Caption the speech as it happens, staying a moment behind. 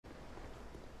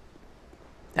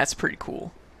That's pretty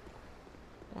cool.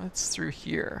 What's through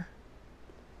here?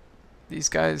 These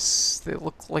guys, they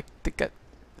look like they got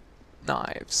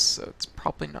knives, so it's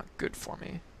probably not good for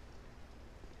me.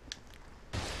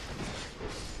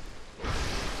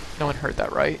 No one heard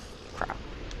that, right? Crap.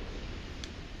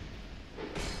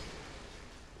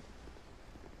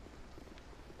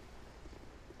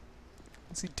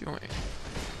 What's he doing?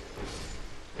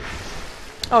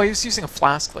 Oh, he was using a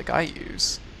flask like I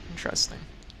use. Interesting.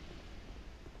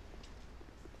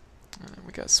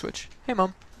 We got a switch. Hey,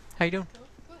 Mom. How you doing?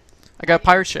 Good. I got a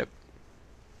pirate ship.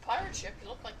 Pirate ship? You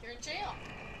look like you're in jail.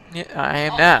 Yeah, I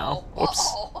am now. Oh, Whoops.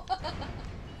 oh.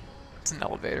 It's an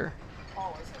elevator.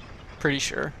 Oh, is it? Pretty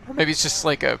sure. Or maybe it's just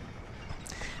like a...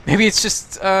 Maybe it's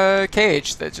just a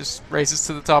cage that just raises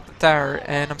to the top of the tower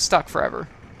and I'm stuck forever.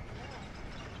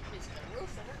 Yeah. It's got a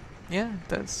roof in it. Yeah, it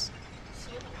does.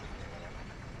 Ceiling.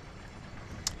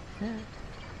 Yeah.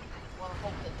 Want to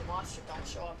hope that the monster don't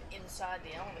show up inside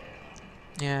the elevator.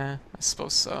 Yeah, I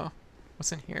suppose so.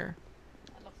 What's in here?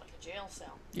 That looked like a jail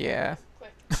cell. Yeah.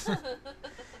 Quick.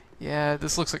 Yeah,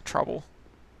 this looks like trouble.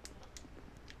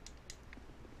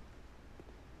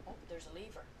 Oh, there's a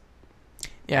lever.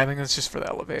 Yeah, I think that's just for the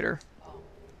elevator. Oh.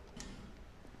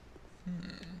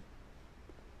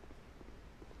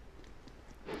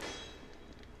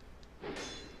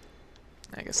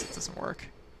 I guess it doesn't work.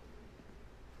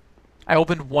 I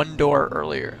opened one door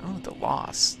earlier. Oh, the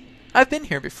lost. I've been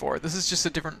here before. This is just a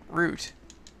different route.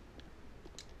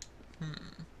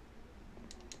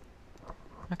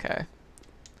 Okay.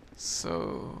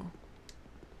 So...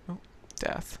 Oh,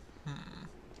 death.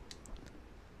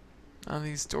 None of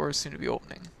these doors seem to be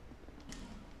opening.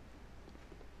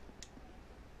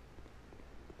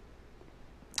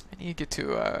 I need to get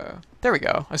to, there we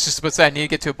go. I was just about to say I need to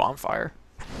get to a bonfire.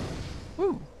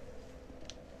 Woo!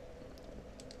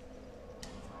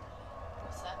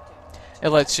 What's that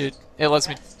do? It lets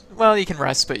me, well, you can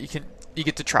rest, but you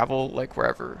get to travel, like,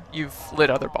 wherever you've lit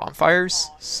other bonfires,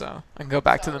 so I can go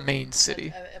back to the main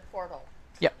city. A portal.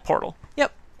 Yep, portal.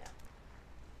 Yep. Yeah.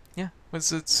 Yeah,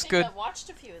 it's I think good. I watched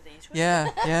a few of these. Yeah,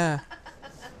 yeah.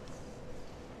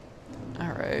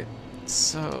 Alright, This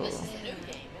so... is a new game.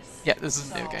 Yeah, this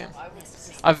is a new game. I would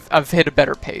say I've hit a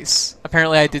better pace.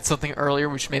 Apparently I did something earlier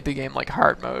which made the game like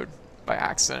hard mode by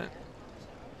accident.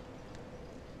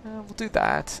 We'll do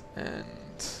that, and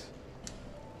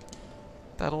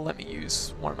that'll let me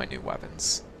use one of my new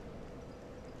weapons.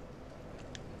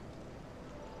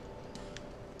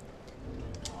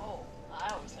 Oh, I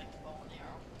always like the bow and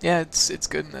arrow. Yeah, it's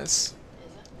good in this. Is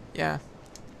it? Yeah.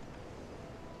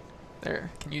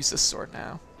 There, can use this sword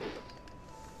now.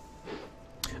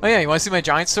 Oh yeah, you want to see my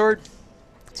giant sword?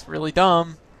 It's really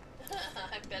dumb.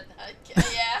 I bet that.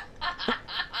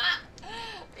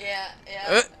 Yeah.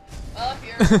 Yeah. Well,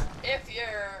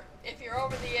 if you're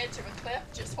over the edge of a cliff,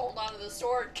 just hold on to the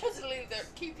sword because it'll either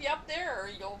keep you up there or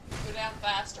you'll go down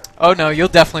faster. Oh no, you'll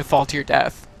definitely fall to your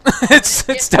death. it's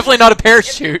If definitely you- not a If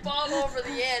parachute. you fall over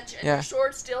the edge and Yeah. your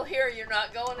sword's still here, you're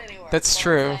not going anywhere. That's what I'm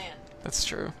true. saying. That's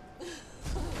true.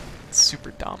 It's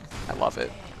super dumb. I love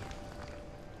it.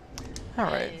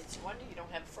 Alright. It's a wonder you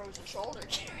don't have a frozen shoulder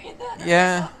carrying that.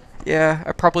 Yeah, yeah,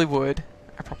 I probably would.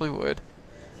 I probably would.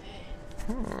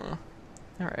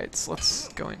 Alright, so let's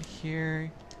go in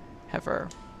here. Have our...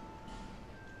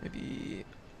 Maybe...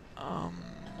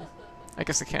 I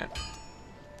guess I can't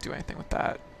do anything with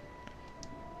that.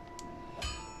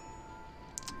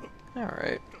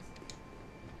 Alright.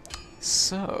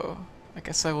 So, I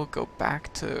guess I will go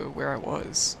back to where I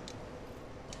was.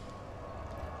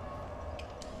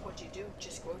 What'd you do?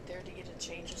 Just go out there to get a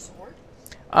change of sword?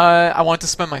 I want to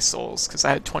spend my souls, because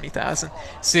I had 20,000.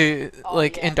 See, Oh,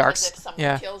 like, yeah, in 'cause Darks... if someone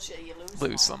Yeah. kills you, you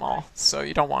Lose them all, so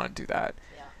you don't want to do that.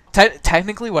 Yeah.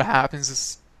 Technically what happens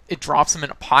is it drops them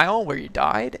in a pile where you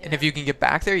died, and if Yeah. you can get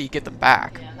back there, you get them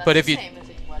back. Yeah, that's But the if you... same as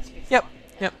it was before. Yep,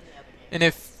 Yeah, yep. in the other game. And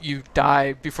if you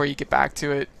die before you get back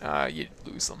to it, you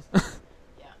lose them. Yeah.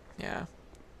 Yeah.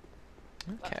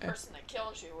 But the Okay. person that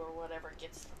kills you or whatever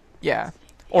gets them. Yeah.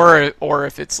 Yeah. Or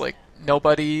if it's like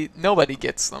nobody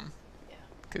gets them. Yeah.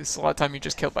 Because a lot of time you're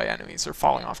just killed by enemies or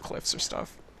falling off cliffs or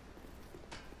stuff.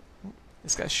 Ooh,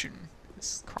 this guy's shooting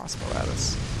his crossbow at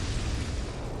us.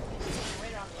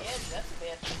 Right on the edge, that's a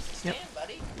bad place to stand, Yep.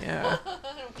 buddy. Yeah.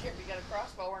 I don't care if you got a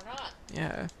crossbow or not.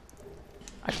 Yeah.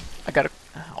 I got a...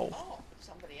 Ow. Oh,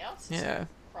 somebody else is Yeah.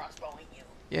 crossbowing you.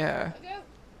 Yeah. Look out.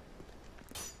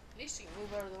 At least you can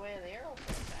move out of the way of the arrow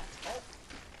pretty fast. Oh.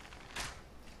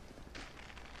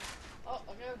 Oh,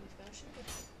 look out, he's gonna shoot you.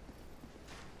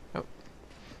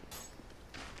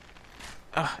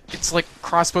 It's like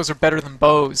crossbows are better than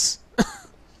bows. Well,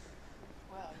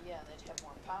 yeah, they'd have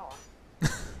more power.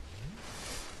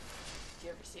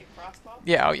 see a crossbow?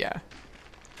 Yeah, oh yeah.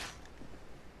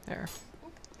 There.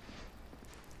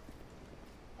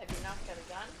 Have you not got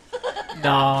a gun?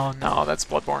 No, no, that's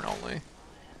Bloodborne only.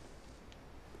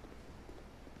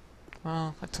 Oh,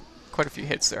 Well, I took quite a few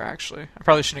hits there, actually. I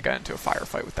probably shouldn't have gotten into a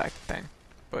firefight with that thing,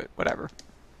 but whatever.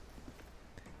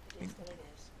 yeah. It is what it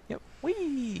is. Yep.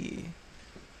 Whee!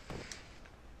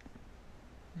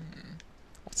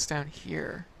 What's down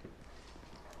here?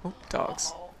 Oh,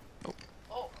 dogs. Uh-oh. Oh.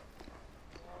 Oh. Oh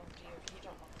dear, you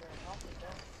don't look very healthy,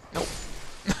 do you? Nope.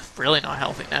 Really not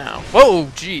healthy now. Whoa,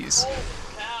 jeez. Holy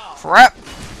cow. Crap!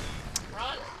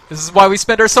 Run. This is why we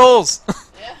spend our souls!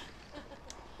 Yeah.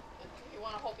 You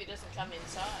want to hope he doesn't come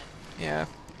inside. Yeah.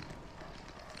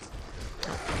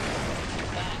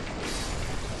 Back.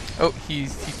 Oh, he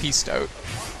pieced out.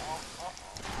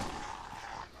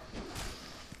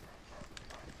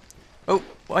 Oh,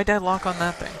 why did I lock on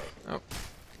that thing? Oh,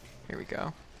 here we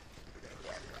go.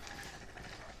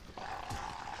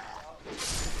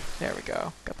 There we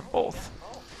go. Got them both.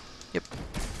 Yep.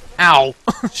 Ow!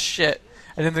 Shit.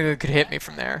 I didn't think they could hit me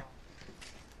from there.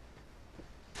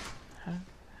 How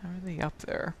are they up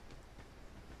there?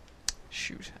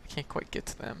 Shoot, I can't quite get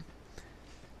to them.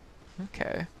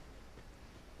 Okay.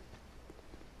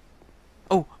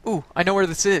 Oh, ooh, I know where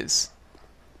this is.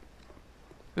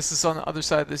 This is on the other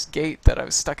side of this gate that I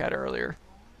was stuck at earlier.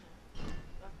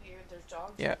 Up here, there's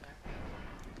dogs Yeah. in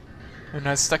there. When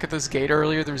I was stuck at this gate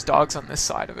earlier, there was dogs on this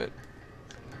side of it.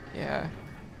 Yeah.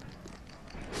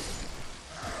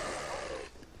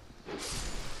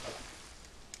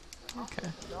 Okay.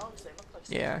 The dogs, they look like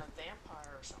some Yeah. kind of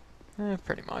vampire or something.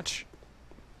 Pretty much.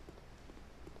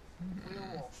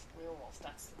 Werewolf. Werewolf,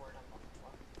 that's the word I'm looking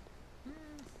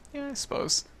for. Yeah, I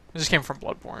suppose. It just came from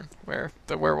Bloodborne, where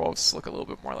the werewolves look a little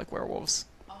bit more like werewolves.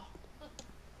 Oh.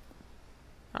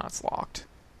 Oh, it's locked.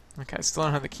 Okay, I still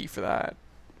don't have the key for that.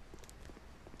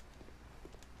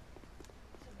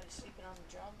 Somebody sleeping on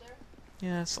the job there?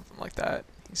 Yeah, something like that.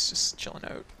 He's just chilling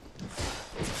out.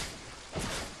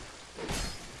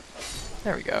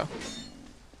 There we go.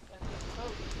 Got the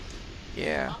coat.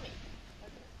 Yeah. Tommy.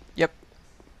 Yep.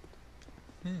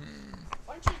 Why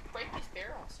don't you break these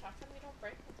barrels? How come you don't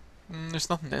break them? There's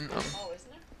nothing in them. Oh,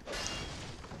 isn't there?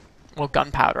 Well,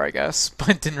 gunpowder, I guess, but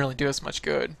it didn't really do us much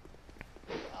good.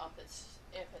 Well, if it's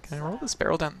Can I roll this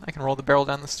barrel down? I can roll the barrel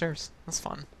down the stairs. That's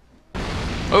fun.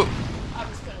 Oh! I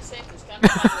was gonna say if there's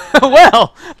gunpowder in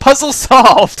Well! Puzzle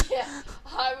solved! yeah,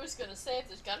 I was gonna say if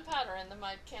there's gunpowder in them,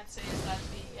 I can't say if that'd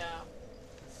be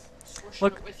swishing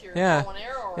Look, it with your yeah, bow and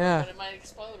arrow, or yeah. but it might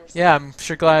explode or something. Yeah, I'm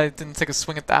sure glad I didn't take a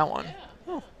swing at that one. Yeah.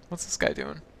 Oh, what's this guy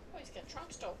doing? Oh, he's got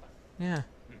trunks to open. Yeah.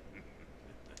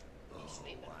 He's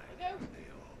sleeping. Here we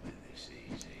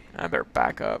go. I better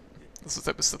back up. This is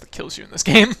the type of stuff that kills you in this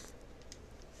game.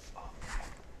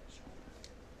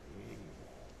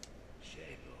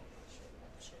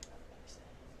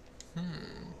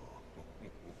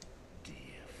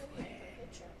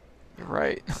 You're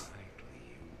right.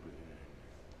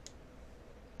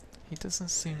 He doesn't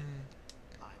seem...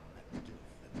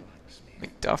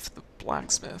 Macduff the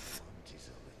blacksmith.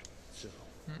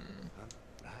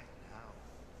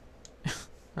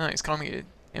 Oh, he's calling me an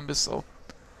imbecile.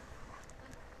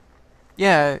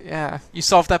 Yeah, yeah. You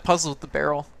solved that puzzle with the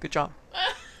barrel. Good job.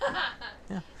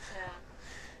 Yeah.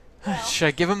 Well, Should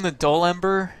I give him the dull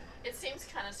ember? it seems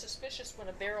kind of suspicious when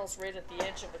a barrel's right at the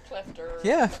edge of a cliff or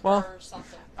Yeah, well, or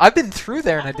something. I've been through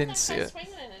there and How I come didn't that see guy it.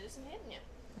 swinging in it isn't hitting you?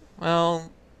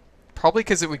 Well, probably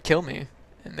because it would kill me,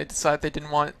 and they decided they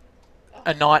didn't want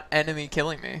a not enemy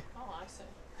killing me. Oh, I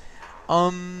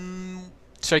see.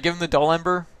 Should I give him the dull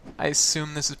ember? I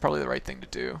assume this is probably the right thing to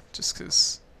do, just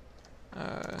because. What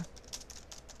are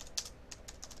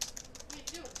you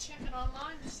doing? Checking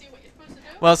online to see what you're supposed to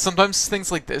do? Well, sometimes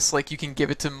things like this, like you can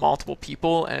give it to multiple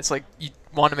people, and it's like you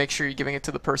want to make sure you're giving it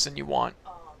to the person you want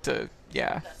to.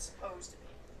 Yeah. That's supposed to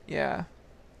be. Yeah.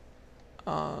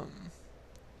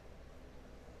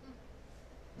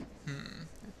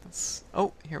 That's.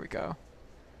 Oh, here we go.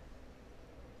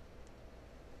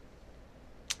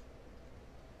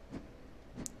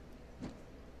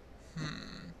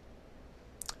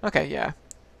 Okay, yeah.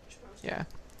 You're supposed to. Yeah.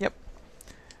 Yep.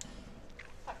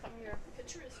 How come your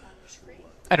picture is on your screen?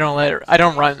 I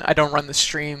don't run the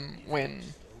stream when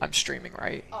I'm streaming,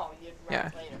 right? Oh, you'd run Yeah.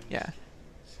 it later. Yeah.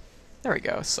 There we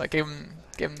go. So I gave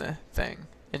him the thing.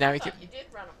 And now I he thought can you did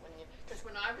run it when you, because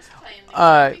when I was playing the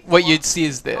game what before- you'd see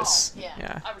is this. Oh, yeah.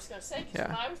 Yeah. I was gonna say, because Yeah.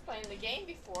 when I was playing the game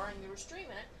before and you were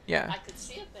streaming it, Yeah. I could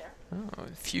see it there. Oh,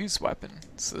 fuse weapon.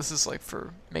 So this is like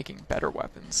for making better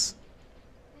weapons.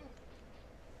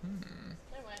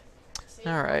 Anyway. See you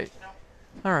All right. you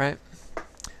know. All right.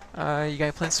 You got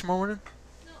any plans tomorrow morning?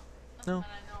 No. No?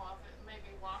 Nothing that I know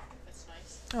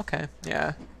Okay,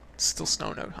 yeah. Still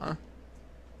snow note, huh?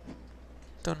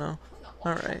 Don't know. No,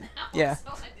 Alright. now Yeah.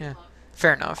 so I did Yeah. look.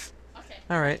 Fair enough. Okay.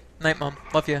 Alright. Night, Mom.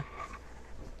 Love ya.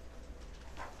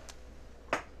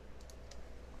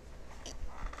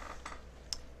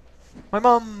 My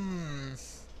mom!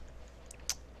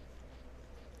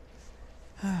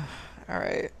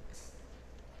 Alright.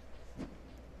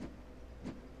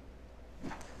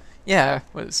 Yeah,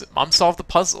 what is it? Mom solved the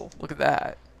puzzle. Look at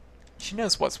that. She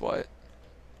knows what's what.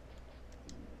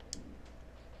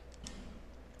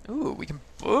 Ooh, we can...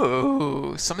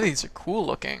 Ooh, some of these are cool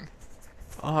looking.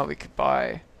 Oh, we could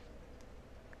buy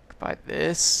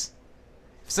this.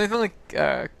 Something like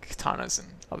katanas and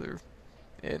other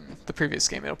in the previous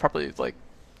game. It'll probably like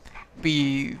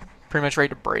be pretty much ready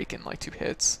to break in like 2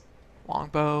 hits.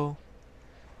 Longbow.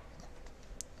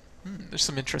 There's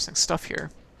some interesting stuff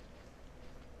here.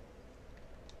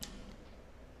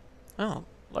 Oh,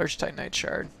 large titanite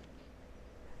shard.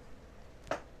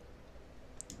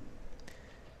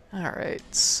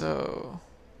 Alright, so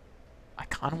I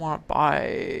kinda wanna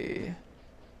buy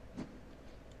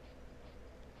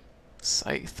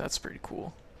Scythe, that's pretty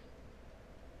cool.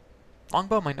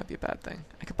 Longbow might not be a bad thing.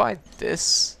 I could buy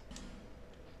this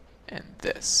and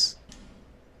this.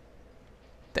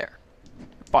 There.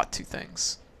 Bought 2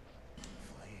 things.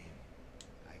 Flame,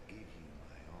 I give you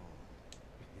my all.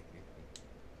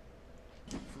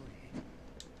 Flame.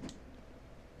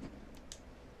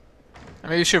 I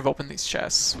maybe should have opened these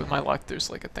chests. With my luck, there's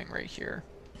like a thing right here.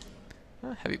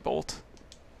 Heavy bolt.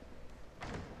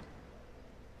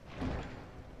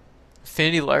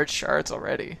 Infinity large shards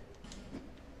already.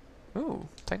 Ooh,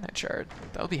 titanite shard.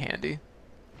 That'll be handy.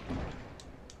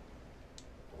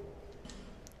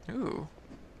 Ooh,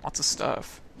 lots of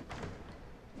stuff.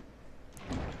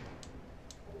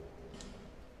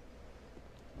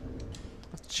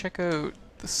 Let's check out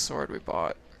the sword we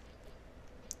bought.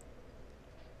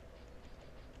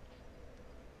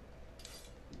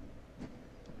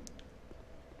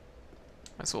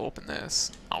 Might as well open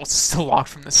this. Oh, it's still locked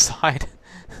from this side.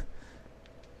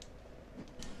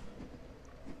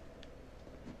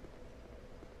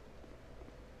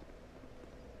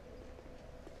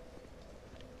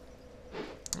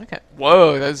 Okay.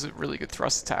 Whoa, that was a really good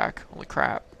thrust attack. Holy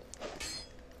crap.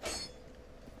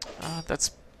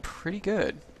 That's pretty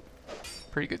good.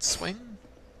 Pretty good swing.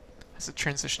 Has a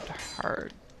transition to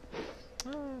hard.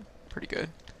 Pretty good.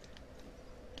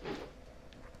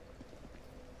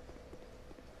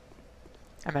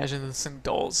 I imagine this thing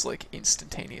dulls like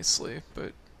instantaneously,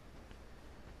 but